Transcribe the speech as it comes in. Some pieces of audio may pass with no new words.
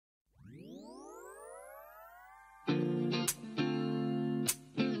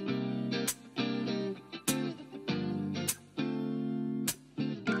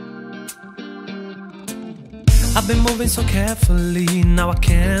I've been moving so carefully, now I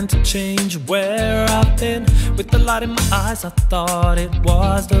can't change where I've been. With the light in my eyes, I thought it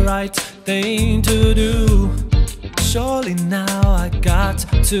was the right thing to do. Surely now I got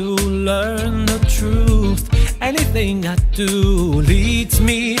to learn the truth. Anything I do leads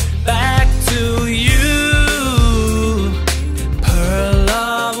me back to you. Pearl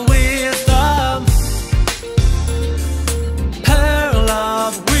of wisdom, pearl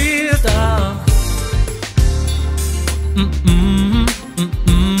of wisdom.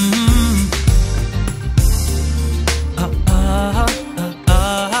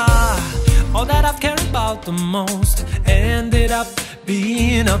 All that I've cared about the most ended up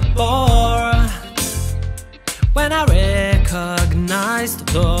being a bore. When I recognized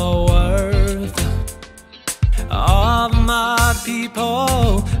the worth of my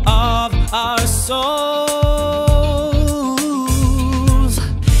people, of our souls.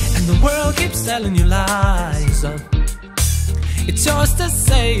 And the world keeps telling you lies. It's yours to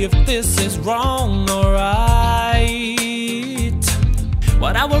say if this is wrong or right.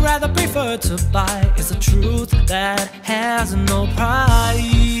 What I would rather prefer to buy is a truth that has no price.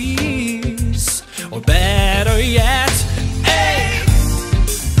 Or better yet, hey!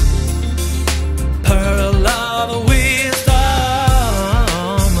 Pearl of wisdom,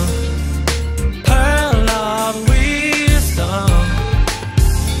 pearl of wisdom.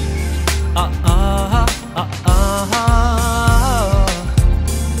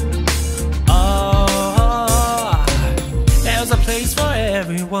 There's a place for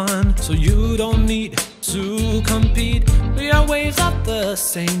everyone, so you don't need to compete. We are waves of the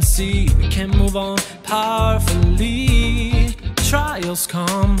same sea, we can move on powerfully. Trials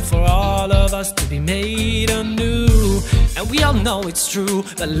come for all of us to be made anew, and we all know it's true,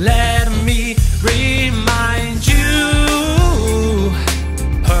 but let me remind you.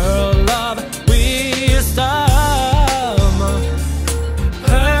 Pearl of wisdom,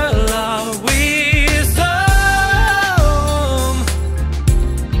 pearl of wisdom.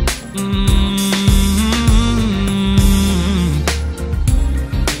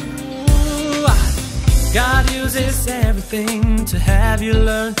 God uses everything to have you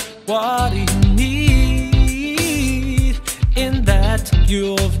learn what you need. In that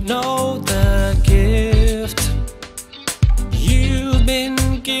you'll know the gift you've been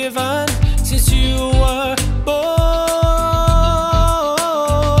given since you were born.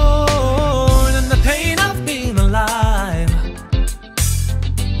 And the pain of being alive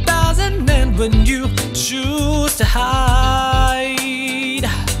doesn't end when you choose to hide.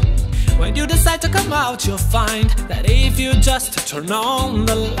 When you decide to come out, you'll find that if you just turn on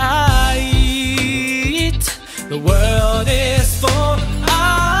the light, the world is full of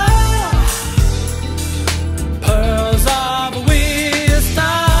pearls of wisdom,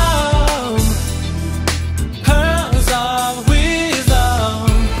 pearls of wisdom.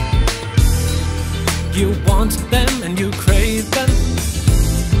 You want them and you crave them,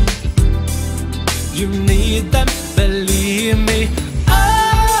 you need them, believe me.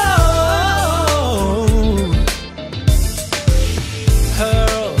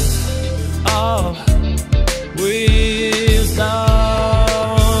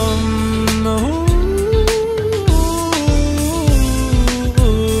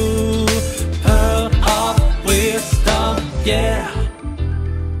 Yeah.